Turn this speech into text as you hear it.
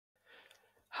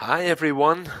Hi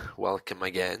everyone, welcome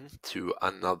again to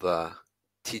another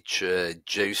Teacher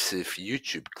Joseph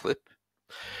YouTube clip.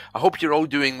 I hope you're all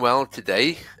doing well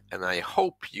today, and I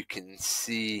hope you can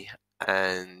see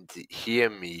and hear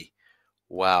me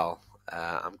well.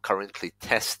 I'm currently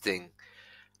testing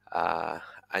a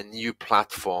new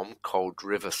platform called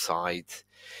Riverside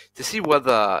to see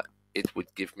whether it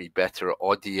would give me better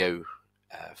audio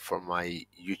for my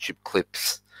YouTube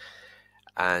clips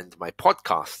and my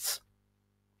podcasts.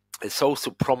 It's also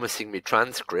promising me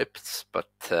transcripts, but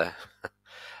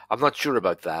I'm not sure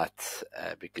about that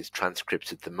because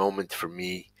transcripts at the moment for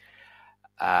me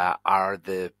are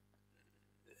the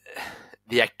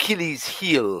Achilles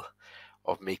heel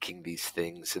of making these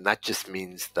things, and that just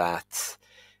means that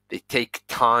they take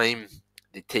time,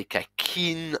 they take a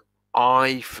keen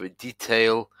eye for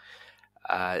detail.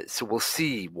 So we'll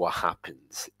see what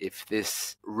happens if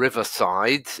this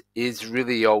Riverside is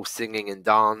really all singing and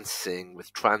dancing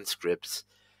with transcripts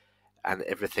and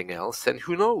everything else. And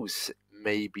who knows,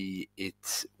 maybe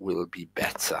it will be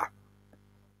better.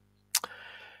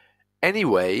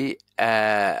 Anyway,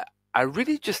 I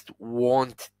really just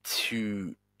want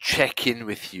to check in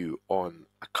with you on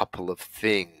a couple of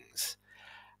things.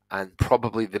 And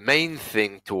probably the main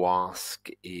thing to ask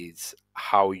is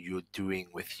how you're doing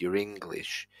with your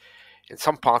English. In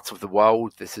some parts of the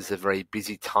world, this is a very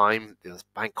busy time. There's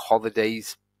bank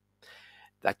holidays.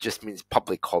 That just means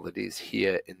public holidays.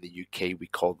 Here in the UK, we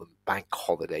call them bank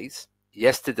holidays.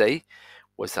 Yesterday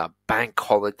was a bank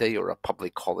holiday or a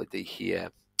public holiday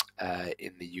here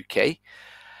in the UK.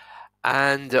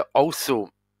 And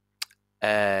also,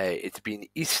 it's been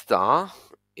Easter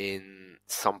in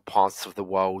some parts of the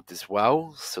world as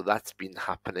well. So that's been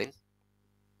happening.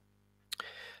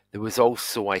 There was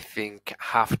also, I think,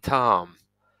 half-term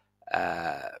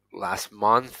last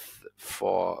month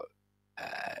for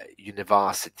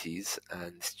universities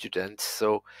and students.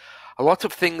 So a lot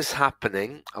of things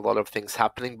happening,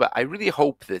 but I really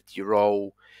hope that you're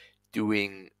all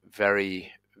doing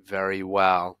very, very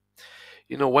well.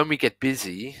 You know, when we get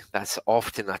busy, that's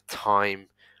often a time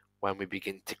when we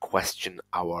begin to question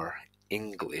our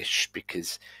English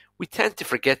because we tend to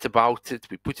forget about it.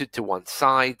 We put it to one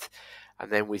side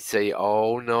and then we say,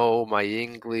 oh no, my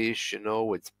English,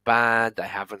 it's bad. I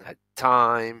haven't had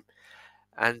time.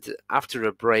 And after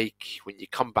a break, when you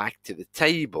come back to the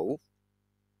table,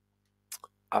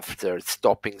 after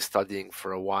stopping studying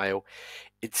for a while,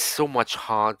 it's so much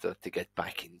harder to get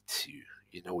back into.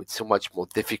 It's so much more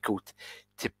difficult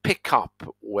to pick up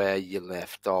where you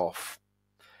left off.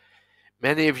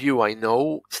 Many of you, I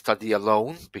know, study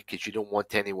alone because you don't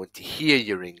want anyone to hear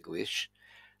your English.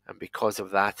 And because of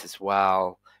that as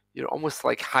well, you're almost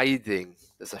like hiding.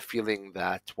 There's a feeling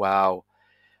that, wow,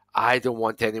 I don't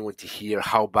want anyone to hear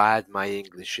how bad my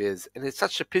English is. And it's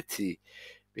such a pity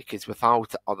because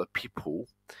without other people,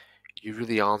 you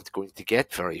really aren't going to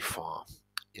get very far.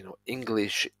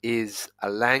 English is a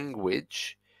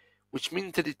language, which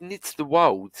means that it needs the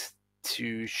world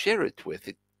to share it with.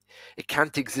 It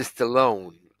can't exist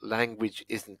alone. Language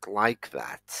isn't like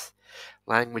that.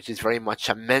 Language is very much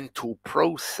a mental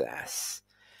process.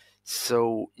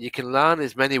 So you can learn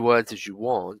as many words as you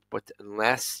want, but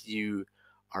unless you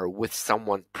are with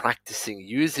someone practicing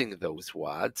using those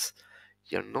words,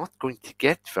 you're not going to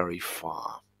get very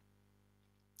far.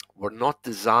 We're not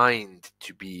designed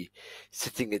to be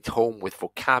sitting at home with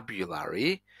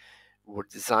vocabulary. We're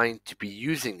designed to be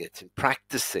using it and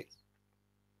practicing.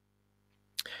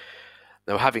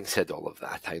 Now, having said all of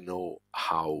that, I know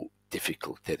how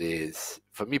difficult it is.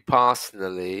 For me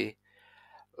personally,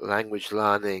 language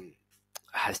learning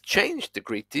has changed a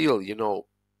great deal.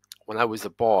 When I was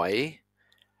a boy,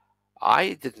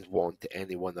 I didn't want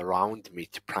anyone around me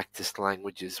to practice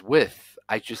languages with.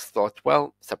 I just thought,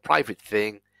 well, it's a private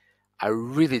thing. I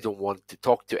really don't want to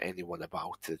talk to anyone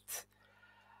about it.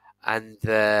 And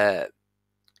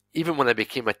even when I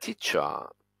became a teacher,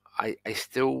 I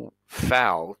still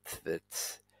felt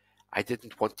that I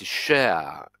didn't want to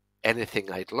share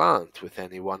anything I'd learned with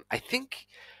anyone. I think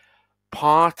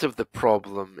part of the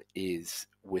problem is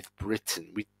with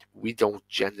Britain. We don't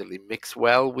generally mix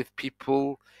well with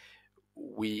people.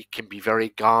 We can be very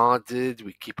guarded.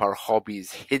 We keep our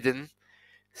hobbies hidden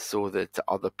so that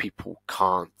other people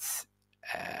can't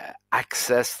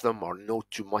access them or know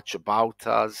too much about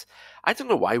us. I don't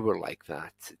know why we're like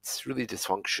that. It's really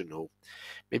dysfunctional.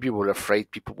 Maybe we're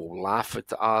afraid people will laugh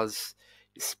at us,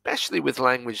 especially with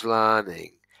language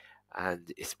learning,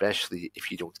 and especially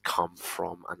if you don't come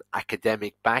from an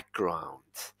academic background.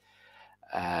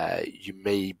 You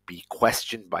may be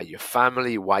questioned by your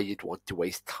family why you'd want to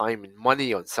waste time and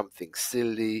money on something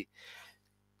silly.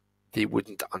 they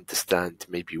wouldn't understand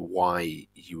maybe why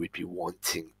you would be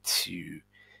wanting to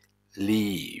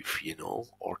leave,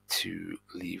 or to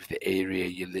leave the area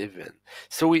you live in.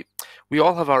 So we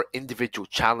all have our individual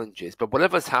challenges, but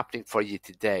whatever's happening for you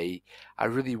today, I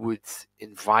really would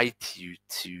invite you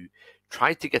to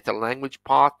try to get a language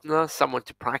partner, someone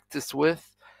to practice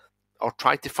with, or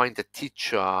try to find a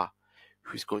teacher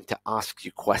who's going to ask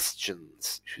you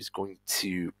questions, who's going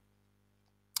to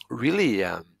really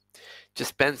just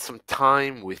spend some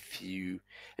time with you.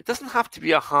 It doesn't have to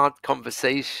be a hard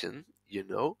conversation,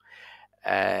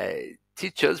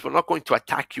 teachers, we're not going to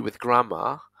attack you with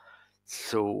grammar,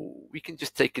 so we can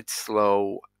just take it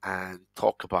slow and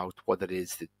talk about what it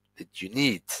is that you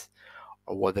need,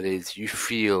 or what it is you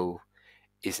feel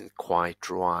isn't quite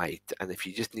right. And if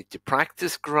you just need to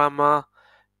practice grammar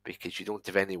because you don't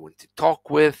have anyone to talk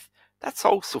with, that's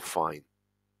also fine.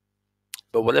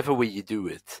 But whatever way you do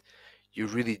it, you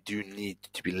really do need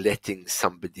to be letting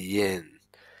somebody in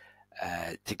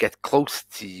to get close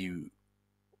to you,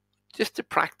 just to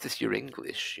practice your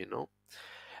English,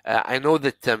 I know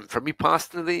that for me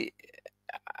personally,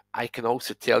 I can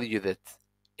also tell you that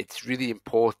it's really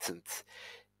important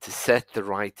to set the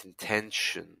right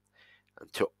intention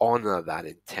and to honor that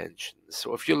intention.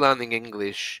 So if you're learning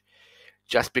English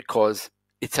just because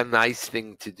it's a nice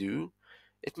thing to do,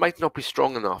 it might not be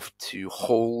strong enough to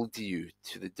hold you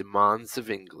to the demands of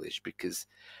English, because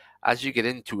as you get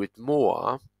into it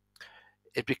more,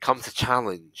 it becomes a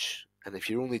challenge. And if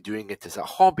you're only doing it as a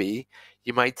hobby,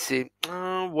 you might say,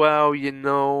 oh, well,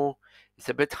 it's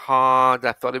a bit hard.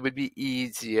 I thought it would be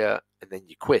easier. And then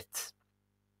you quit.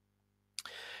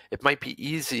 It might be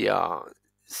easier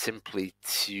simply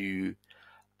to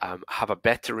have a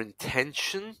better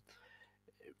intention.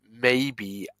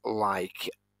 Maybe like,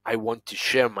 I want to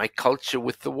share my culture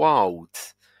with the world,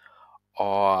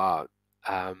 or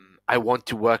I want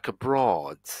to work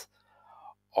abroad,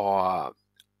 or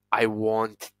I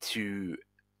want to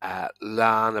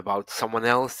learn about someone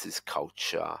else's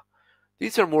culture.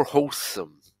 These are more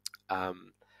wholesome. The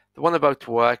one about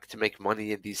work, to make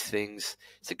money and these things,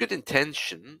 it's a good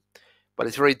intention, but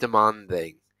it's very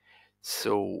demanding.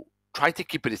 So try to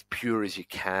keep it as pure as you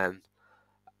can.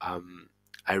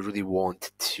 I really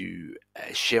want to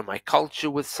share my culture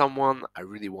with someone. I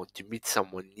really want to meet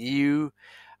someone new.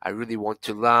 I really want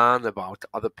to learn about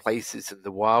other places in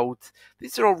the world.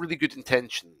 These are all really good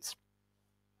intentions.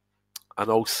 And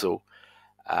also,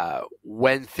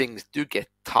 when things do get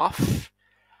tough,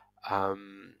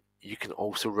 you can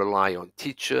also rely on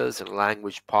teachers and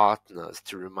language partners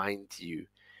to remind you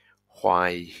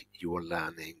why you are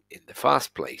learning in the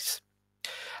first place.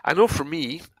 I know for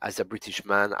me, as a British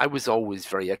man, I was always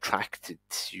very attracted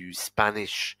to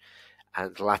Spanish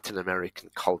and Latin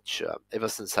American culture. Ever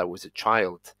since I was a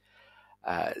child,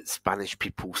 Spanish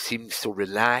people seemed so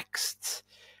relaxed.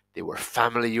 They were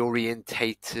family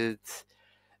orientated.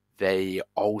 They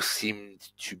all seemed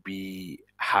to be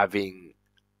having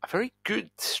a very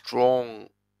good, strong,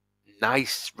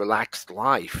 nice, relaxed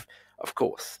life. Of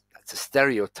course, that's a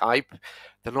stereotype.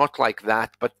 They're not like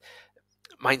that, but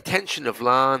my intention of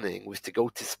learning was to go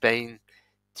to Spain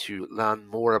to learn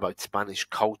more about Spanish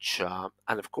culture,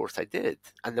 and of course I did.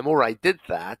 And the more I did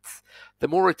that, the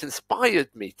more it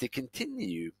inspired me to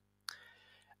continue.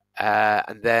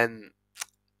 And then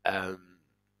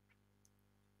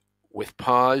with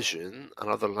Persian,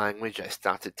 another language I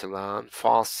started to learn,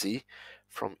 Farsi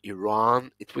from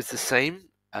Iran, it was the same.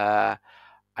 I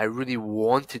really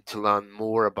wanted to learn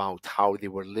more about how they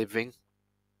were living,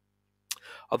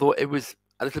 although it was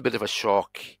a little bit of a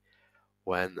shock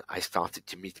when I started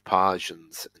to meet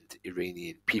Persians and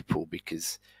Iranian people,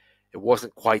 because it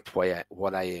wasn't quite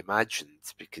what I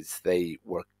imagined, because they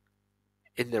were,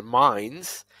 in their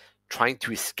minds, trying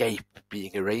to escape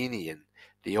being Iranian.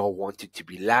 They all wanted to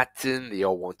be Latin. They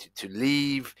all wanted to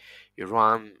leave.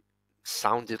 Iran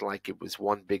sounded like it was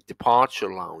one big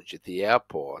departure lounge at the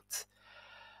airport.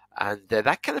 And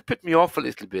that kind of put me off a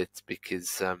little bit,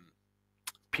 because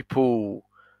people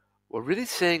were really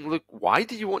saying, look, why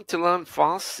do you want to learn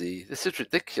Farsi? This is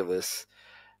ridiculous.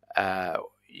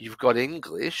 You've got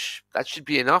English. That should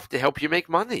be enough to help you make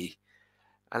money.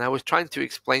 And I was trying to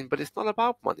explain, but it's not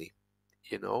about money.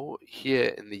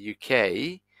 Here in the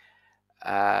UK,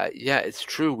 yeah, it's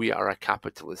true we are a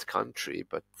capitalist country,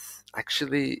 but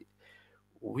actually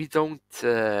we don't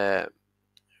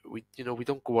we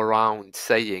don't go around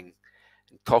saying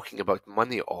and talking about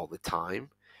money all the time.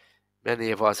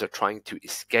 Many of us are trying to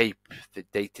escape the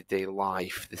day-to-day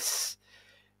life, this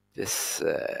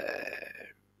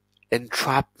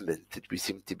entrapment that we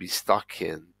seem to be stuck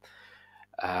in,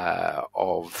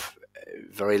 of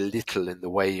very little in the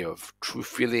way of true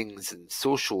feelings and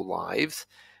social lives,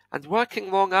 and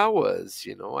working long hours.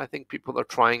 I think people are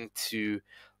trying to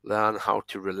learn how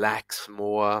to relax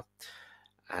more,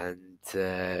 and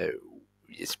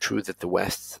it's true that the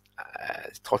West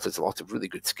has taught us a lot of really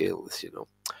good skills,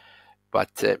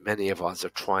 but many of us are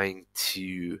trying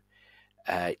to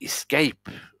escape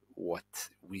what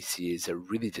we see as a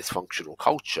really dysfunctional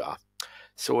culture.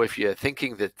 So if you're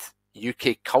thinking that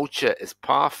UK culture is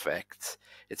perfect,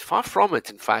 it's far from it.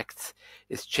 In fact,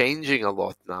 it's changing a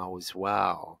lot now as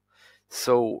well.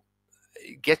 So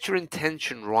get your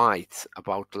intention right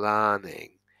about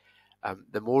learning.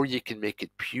 The more you can make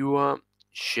it pure,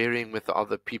 sharing with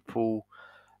other people,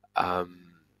 I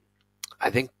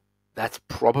think that's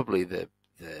probably the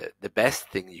best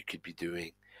thing you could be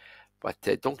doing.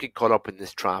 But don't get caught up in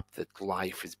this trap that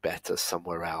life is better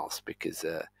somewhere else, because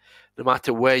no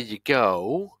matter where you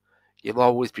go, you'll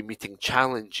always be meeting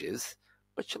challenges,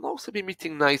 but you'll also be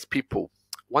meeting nice people.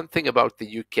 One thing about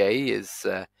the UK is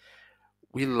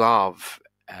we love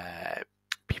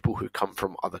people who come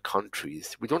from other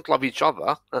countries. We don't love each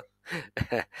other.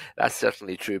 That's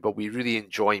certainly true, but we really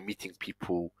enjoy meeting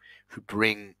people who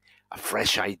bring a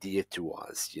fresh idea to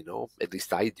us, At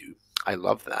least I do. I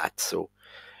love that. So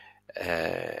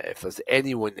if there's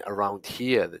anyone around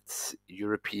here that's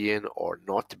European or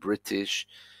not British,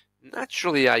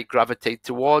 naturally I gravitate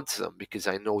towards them because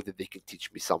I know that they can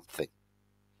teach me something.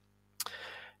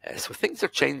 So things are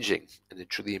changing, and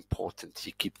it's really important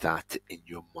you keep that in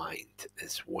your mind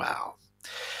as well.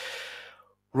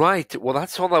 Right, well,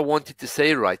 that's all I wanted to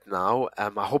say right now.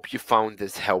 I hope you found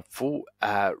this helpful.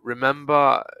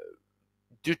 Remember,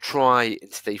 do try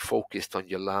and stay focused on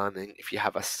your learning. If you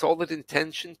have a solid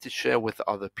intention to share with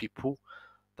other people,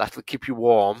 that'll keep you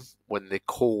warm when the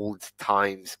cold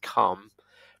times come.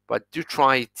 But do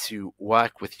try to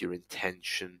work with your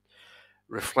intention.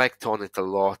 Reflect on it a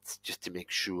lot just to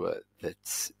make sure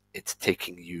that it's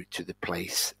taking you to the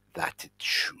place that it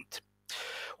should.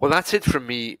 Well, that's it from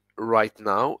me right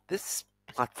now. This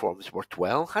platform's worked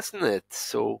well, hasn't it?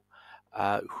 So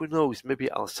who knows,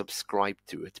 maybe I'll subscribe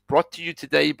to it. Brought to you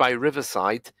today by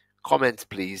Riverside. Comment,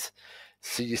 please.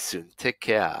 See you soon. Take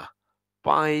care.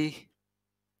 Bye.